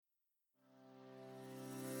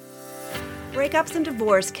Breakups and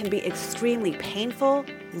divorce can be extremely painful,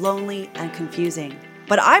 lonely, and confusing.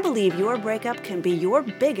 But I believe your breakup can be your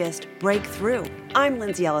biggest breakthrough. I'm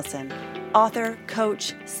Lindsay Ellison, author,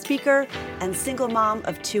 coach, speaker, and single mom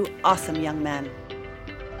of two awesome young men.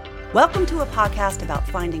 Welcome to a podcast about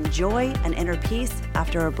finding joy and inner peace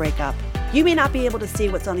after a breakup. You may not be able to see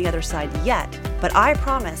what's on the other side yet, but I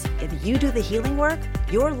promise if you do the healing work,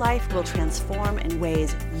 your life will transform in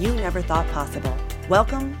ways you never thought possible.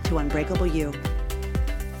 Welcome to Unbreakable You.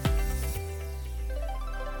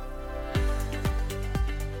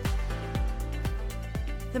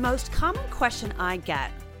 The most common question I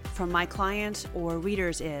get from my clients or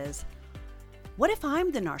readers is, what if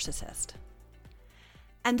I'm the narcissist?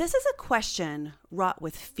 And this is a question wrought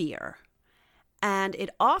with fear. And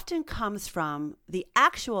it often comes from the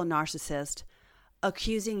actual narcissist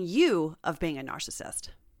accusing you of being a narcissist.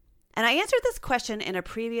 And I answered this question in a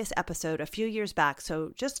previous episode a few years back,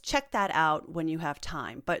 so just check that out when you have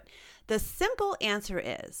time. But the simple answer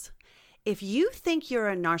is, if you think you're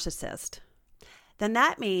a narcissist, then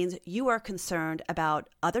that means you are concerned about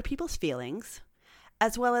other people's feelings,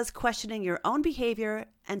 as well as questioning your own behavior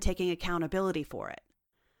and taking accountability for it.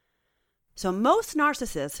 So most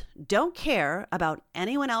narcissists don't care about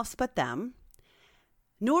anyone else but them,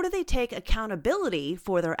 nor do they take accountability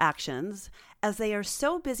for their actions, as they are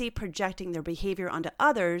so busy projecting their behavior onto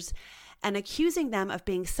others and accusing them of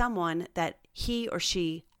being someone that he or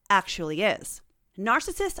she actually is.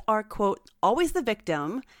 Narcissists are, quote, always the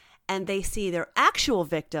victim, and they see their actual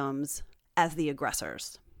victims as the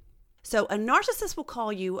aggressors. So a narcissist will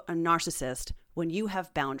call you a narcissist when you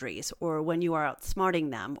have boundaries, or when you are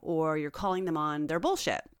outsmarting them, or you're calling them on their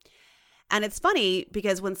bullshit. And it's funny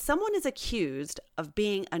because when someone is accused of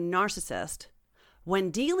being a narcissist, when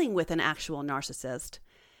dealing with an actual narcissist,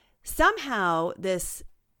 somehow this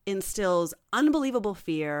instills unbelievable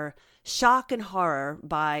fear, shock, and horror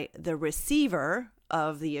by the receiver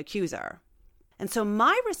of the accuser. And so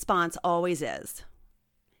my response always is,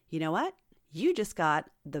 you know what? You just got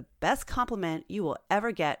the best compliment you will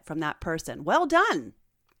ever get from that person. Well done.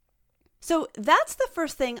 So that's the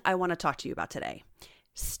first thing I want to talk to you about today.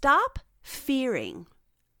 Stop fearing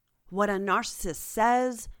what a narcissist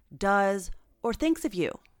says, does, or thinks of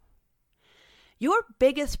you. Your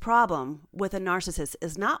biggest problem with a narcissist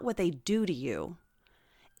is not what they do to you.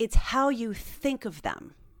 It's how you think of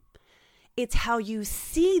them. It's how you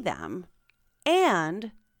see them.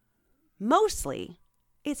 And mostly,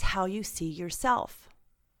 it's how you see yourself.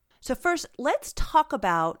 So first, let's talk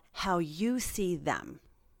about how you see them.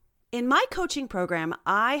 In my coaching program,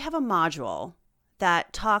 I have a module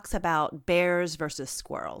that talks about bears versus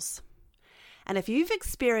squirrels. And if you've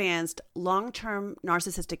experienced long-term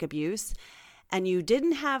narcissistic abuse and you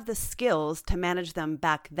didn't have the skills to manage them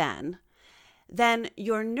back then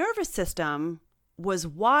your nervous system was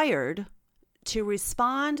wired to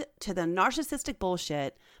respond to the narcissistic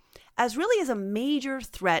bullshit as really as a major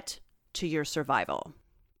threat to your survival.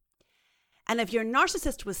 And if your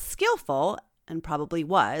narcissist was skillful, and probably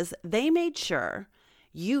was, they made sure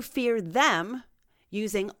you feared them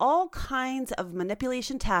using all kinds of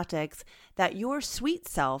manipulation tactics that your sweet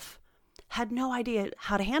self had no idea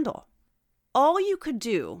how to handle. All you could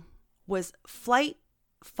do was flight,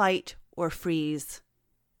 fight, or freeze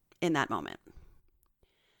in that moment.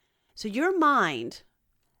 So your mind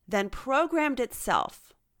then programmed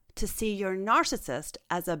itself to see your narcissist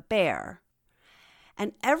as a bear.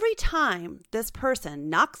 And every time this person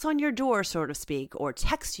knocks on your door, so to speak, or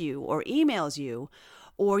texts you or emails you,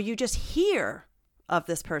 or you just hear of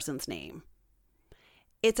this person's name,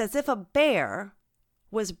 it's as if a bear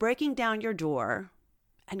was breaking down your door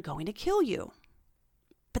and going to kill you.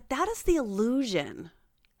 But that is the illusion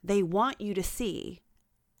they want you to see,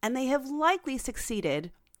 and they have likely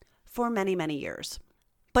succeeded for many, many years.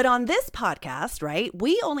 But on this podcast, right,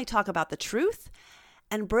 we only talk about the truth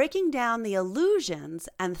and breaking down the illusions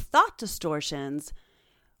and thought distortions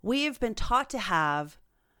we have been taught to have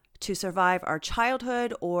to survive our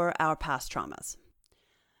childhood or our past traumas.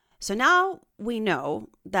 So now we know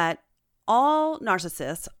that all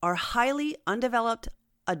narcissists are highly undeveloped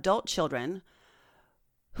adult children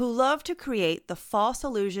who love to create the false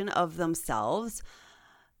illusion of themselves,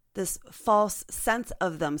 this false sense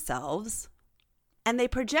of themselves, and they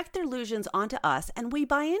project their illusions onto us, and we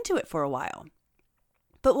buy into it for a while.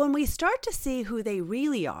 But when we start to see who they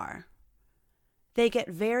really are, they get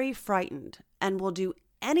very frightened and will do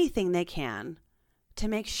anything they can to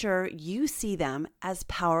make sure you see them as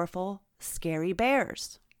powerful, scary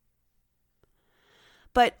bears.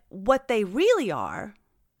 But what they really are,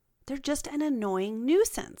 they're just an annoying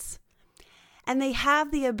nuisance. And they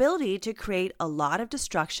have the ability to create a lot of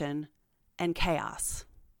destruction and chaos.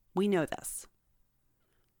 We know this.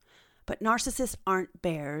 But narcissists aren't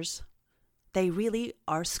bears. They really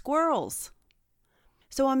are squirrels.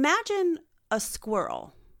 So imagine a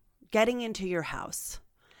squirrel getting into your house,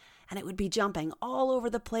 and it would be jumping all over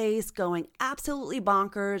the place, going absolutely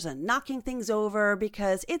bonkers and knocking things over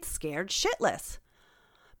because it's scared shitless.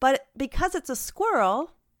 But because it's a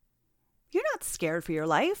squirrel, you're not scared for your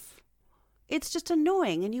life. It's just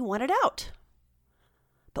annoying and you want it out.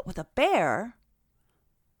 But with a bear,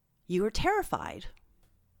 you are terrified.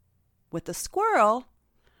 With the squirrel,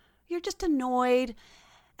 you're just annoyed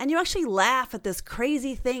and you actually laugh at this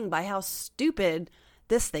crazy thing by how stupid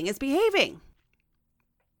this thing is behaving.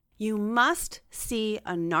 You must see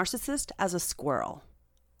a narcissist as a squirrel.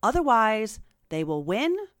 Otherwise, they will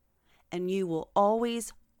win and you will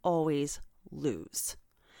always lose.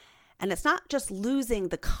 And it's not just losing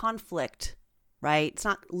the conflict, right? It's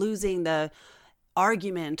not losing the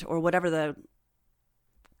argument or whatever the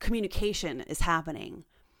communication is happening.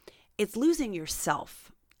 It's losing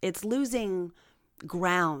yourself. It's losing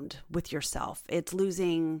ground with yourself. It's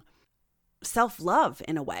losing self-love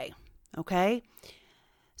in a way, okay?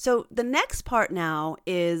 So the next part now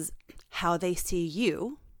is how they see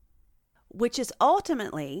you, which is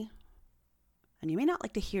ultimately, and you may not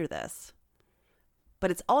like to hear this, but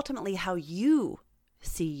it's ultimately how you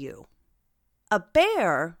see you. A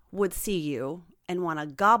bear would see you and want to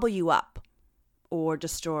gobble you up or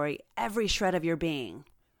destroy every shred of your being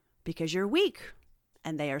because you're weak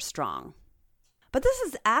and they are strong. But this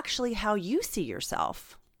is actually how you see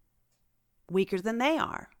yourself, weaker than they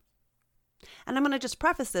are. And I'm going to just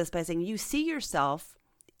preface this by saying you see yourself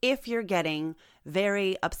if you're getting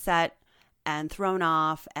very upset and thrown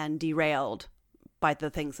off and derailed by the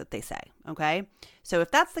things that they say, okay? So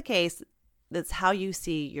if that's the case, that's how you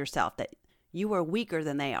see yourself, that you are weaker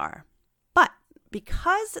than they are. But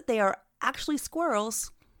because they are actually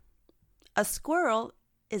squirrels, a squirrel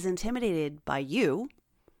is intimidated by you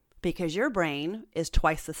because your brain is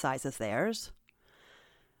twice the size as theirs.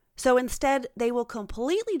 So instead, they will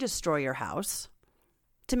completely destroy your house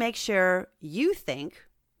to make sure you think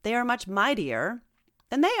they are much mightier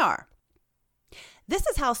than they are. This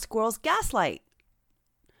is how squirrels gaslight.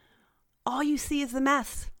 All you see is the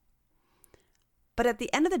mess. But at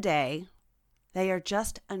the end of the day, they are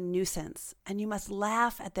just a nuisance, and you must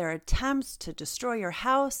laugh at their attempts to destroy your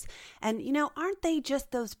house. And, aren't they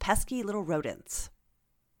just those pesky little rodents?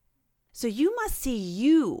 So you must see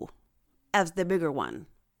you as the bigger one,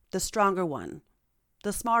 the stronger one,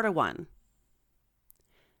 the smarter one,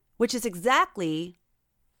 which is exactly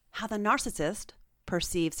how the narcissist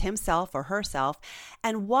perceives himself or herself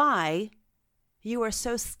and why you are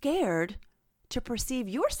so scared to perceive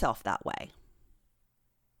yourself that way.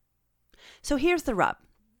 So here's the rub.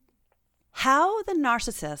 How the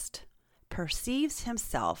narcissist perceives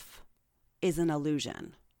himself is an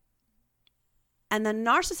illusion. And the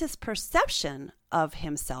narcissist's perception of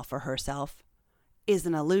himself or herself is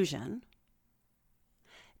an illusion.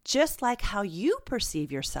 Just like how you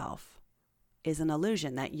perceive yourself is an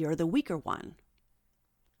illusion, that you're the weaker one.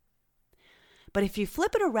 But if you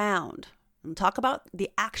flip it around and talk about the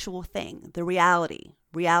actual thing, the reality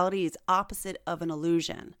is opposite of an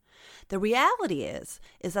illusion. The reality is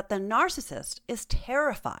that the narcissist is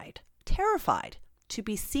terrified to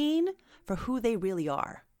be seen for who they really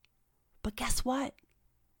are. But guess what?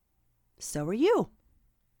 So are you.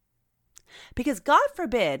 Because God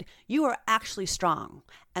forbid you are actually strong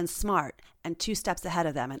and smart and 2 steps ahead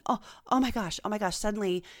of them. And oh my gosh,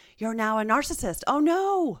 suddenly you're now a narcissist. Oh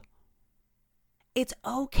no. It's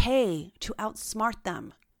okay to outsmart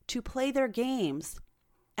them, to play their games,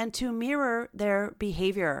 and to mirror their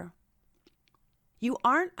behavior. You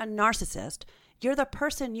aren't a narcissist. You're the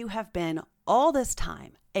person you have been all this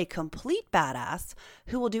time, a complete badass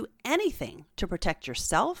who will do anything to protect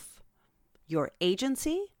yourself, your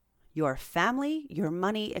agency, your family, your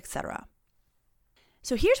money, etc.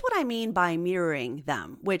 So here's what I mean by mirroring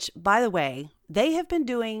them, which, by the way, they have been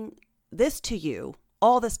doing this to you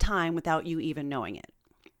all this time without you even knowing it.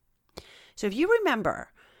 So if you remember,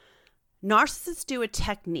 narcissists do a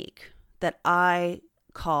technique that I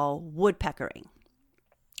call woodpeckering.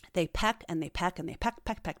 They peck and they peck and they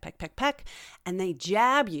peck, and they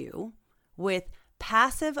jab you with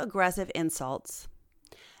passive-aggressive insults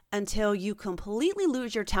until you completely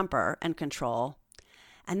lose your temper and control.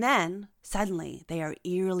 And then suddenly they are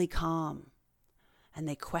eerily calm and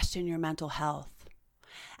they question your mental health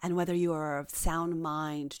and whether you are of sound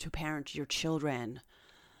mind to parent your children,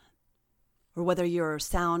 or whether you're of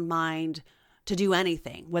sound mind to do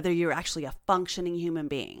anything, whether you're actually a functioning human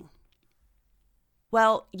being.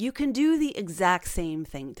 Well, you can do the exact same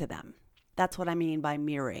thing to them. That's what I mean by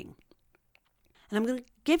mirroring. And I'm going to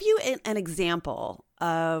give you an example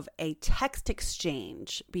of a text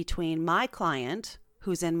exchange between my client,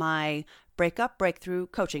 who's in my Breakup Breakthrough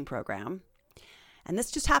coaching program. And this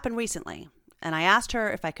just happened recently. And I asked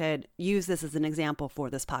her if I could use this as an example for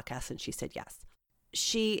this podcast, and she said yes.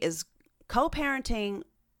 She is co-parenting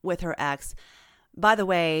with her ex. By the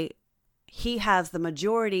way, he has the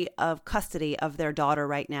majority of custody of their daughter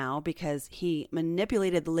right now because he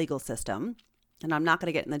manipulated the legal system. And I'm not going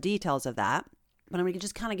to get in the details of that, but I'm going to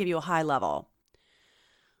just kind of give you a high level.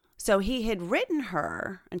 So he had written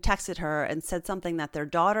her and texted her and said something that their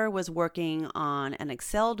daughter was working on an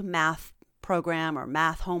Excel math program or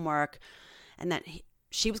math homework, and that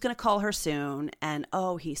she was going to call her soon. And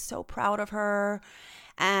oh, he's so proud of her.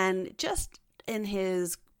 And just in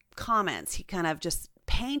his comments, he kind of just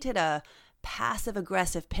painted a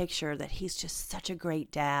passive-aggressive picture that he's just such a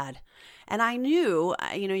great dad. And I knew,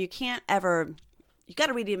 you can't ever... You got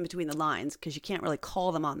to read in between the lines because you can't really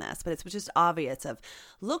call them on this, but it's just obvious of,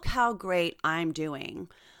 look how great I'm doing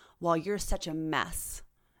while you're such a mess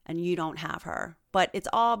and you don't have her. But it's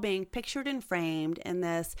all being pictured and framed in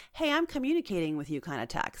this, hey, I'm communicating with you kind of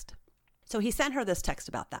text. So he sent her this text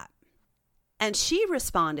about that. And she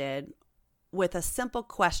responded with a simple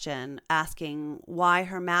question asking why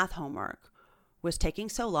her math homework was taking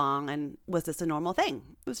so long and was this a normal thing?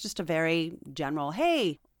 It was just a very general,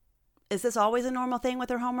 hey, is this always a normal thing with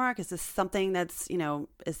her homework? Is this something that's,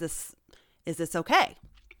 is this okay?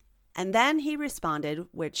 And then he responded,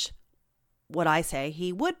 which what I say,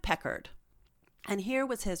 he woodpeckered. And here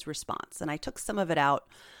was his response. And I took some of it out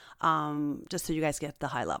just so you guys get the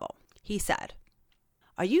high level. He said,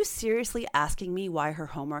 "Are you seriously asking me why her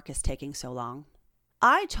homework is taking so long?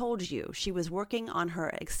 I told you she was working on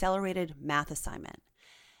her accelerated math assignment,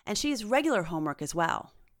 and she has regular homework as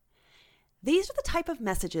well. These are the type of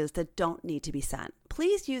messages that don't need to be sent.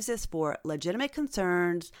 Please use this for legitimate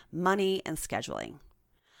concerns, money, and scheduling.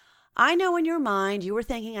 I know in your mind you were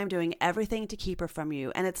thinking I'm doing everything to keep her from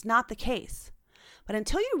you, and it's not the case. But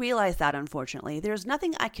until you realize that, unfortunately, there's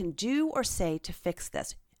nothing I can do or say to fix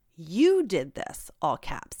this. You did this, all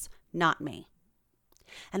caps, not me.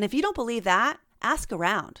 And if you don't believe that, ask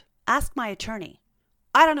around. Ask my attorney.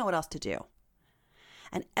 I don't know what else to do.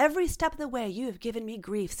 And every step of the way you have given me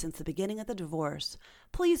grief since the beginning of the divorce.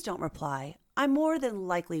 Please don't reply. I more than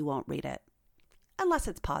likely won't read it, unless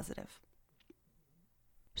it's positive."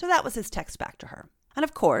 So that was his text back to her. And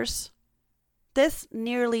of course, this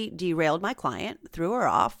nearly derailed my client, threw her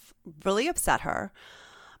off, really upset her,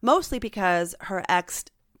 mostly because her ex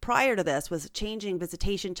prior to this was changing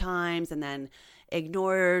visitation times and then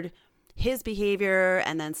ignored his behavior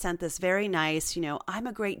and then sent this very nice, I'm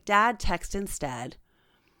a great dad text instead.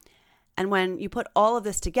 And when you put all of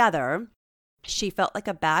this together, she felt like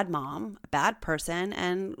a bad mom, a bad person,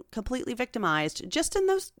 and completely victimized just in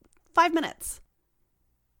those 5 minutes.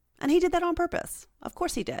 And he did that on purpose. Of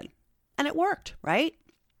course he did. And it worked, right?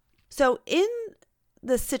 So in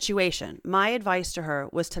this situation, my advice to her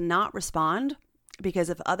was to not respond because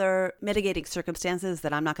of other mitigating circumstances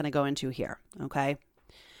that I'm not going to go into here, okay?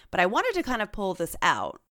 But I wanted to kind of pull this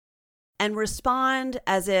out and respond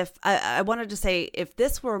as if I wanted to say, if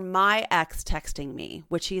this were my ex texting me,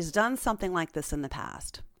 which he's done something like this in the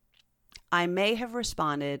past, I may have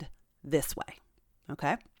responded this way.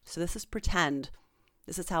 Okay? So this is pretend.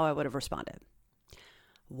 This is how I would have responded.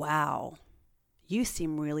 "Wow, you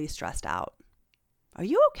seem really stressed out. Are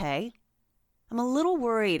you okay? I'm a little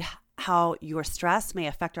worried how your stress may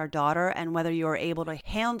affect our daughter and whether you are able to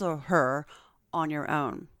handle her on your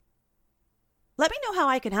own. Let me know how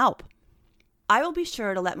I can help. I will be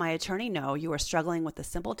sure to let my attorney know you are struggling with the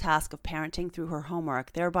simple task of parenting through her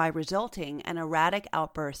homework, thereby resulting in an erratic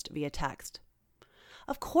outburst via text.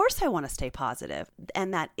 Of course I want to stay positive,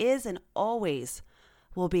 and that is and always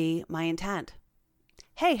will be my intent.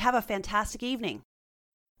 Hey, have a fantastic evening."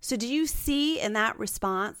 So do you see in that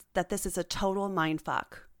response that this is a total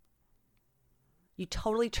mindfuck? You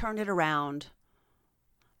totally turned it around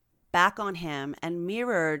back on him and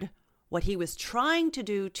mirrored what he was trying to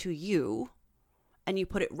do to you, and you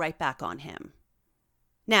put it right back on him.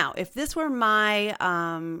 Now, if this were my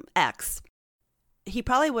ex, he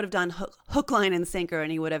probably would have done hook, line, and sinker,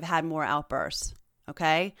 and he would have had more outbursts,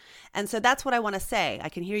 okay? And so that's what I want to say. I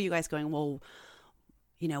can hear you guys going, well,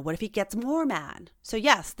 what if he gets more mad? So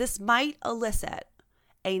yes, this might elicit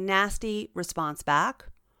a nasty response back,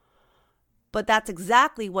 but that's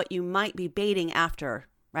exactly what you might be baiting after,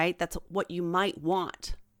 right? That's what you might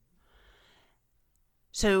want.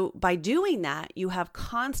 So by doing that, you have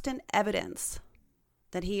constant evidence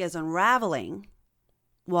that he is unraveling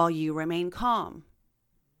while you remain calm.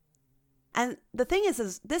 And the thing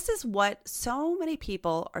is this is what so many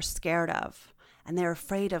people are scared of. And they're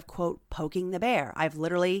afraid of, quote, poking the bear. I've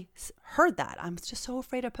literally heard that. I'm just so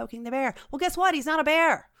afraid of poking the bear. Well, guess what? He's not a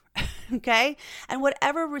bear. Okay? And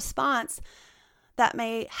whatever response that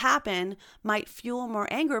may happen might fuel more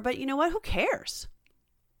anger. But you know what? Who cares?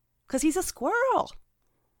 Because he's a squirrel.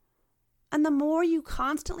 And the more you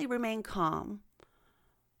constantly remain calm,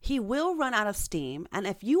 he will run out of steam. And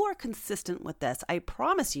if you are consistent with this, I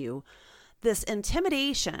promise you, this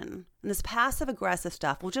intimidation and this passive aggressive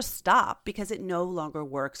stuff will just stop because it no longer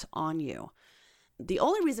works on you. The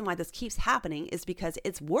only reason why this keeps happening is because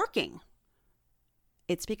it's working.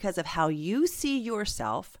 It's because of how you see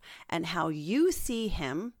yourself and how you see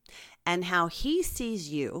him and how he sees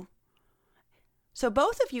you. So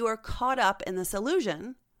both of you are caught up in this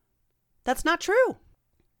illusion that's not true.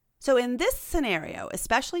 So in this scenario,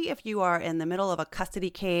 especially if you are in the middle of a custody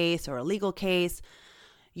case or a legal case,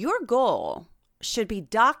 your goal should be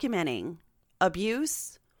documenting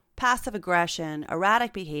abuse, passive aggression,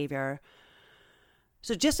 erratic behavior.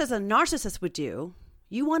 So just as a narcissist would do,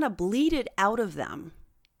 you want to bleed it out of them,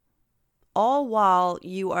 all while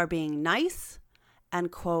you are being nice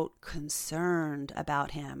and, quote, concerned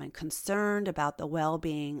about him and concerned about the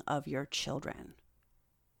well-being of your children.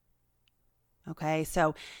 Okay,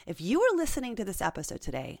 so if you are listening to this episode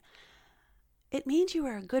today, it means you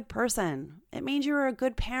are a good person. It means you are a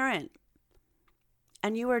good parent.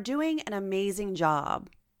 And you are doing an amazing job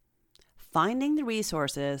finding the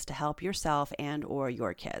resources to help yourself and or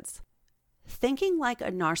your kids. Thinking like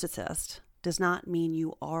a narcissist does not mean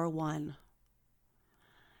you are one.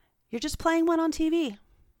 You're just playing one on TV.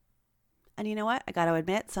 And you know what? I got to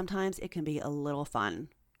admit, sometimes it can be a little fun.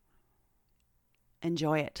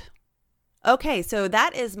 Enjoy it. Okay, so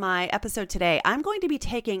that is my episode today. I'm going to be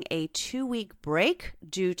taking a 2-week break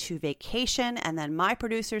due to vacation, and then my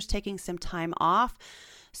producer's taking some time off.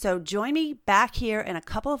 So join me back here in a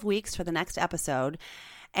couple of weeks for the next episode.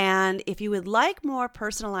 And if you would like more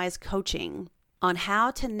personalized coaching on how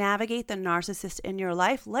to navigate the narcissist in your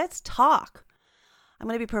life, let's talk. I'm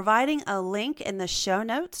going to be providing a link in the show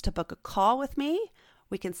notes to book a call with me.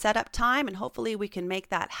 We can set up time and hopefully we can make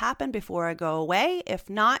that happen before I go away. If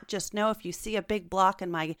not, just know if you see a big block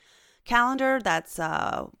in my calendar, that's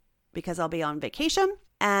because I'll be on vacation.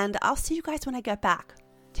 And I'll see you guys when I get back.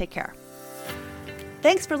 Take care.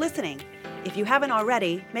 Thanks for listening. If you haven't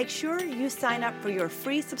already, make sure you sign up for your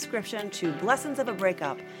free subscription to Blessings of a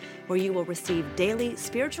Breakup, where you will receive daily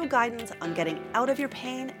spiritual guidance on getting out of your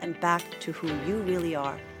pain and back to who you really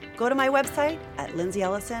are. Go to my website at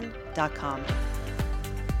lindsayellison.com.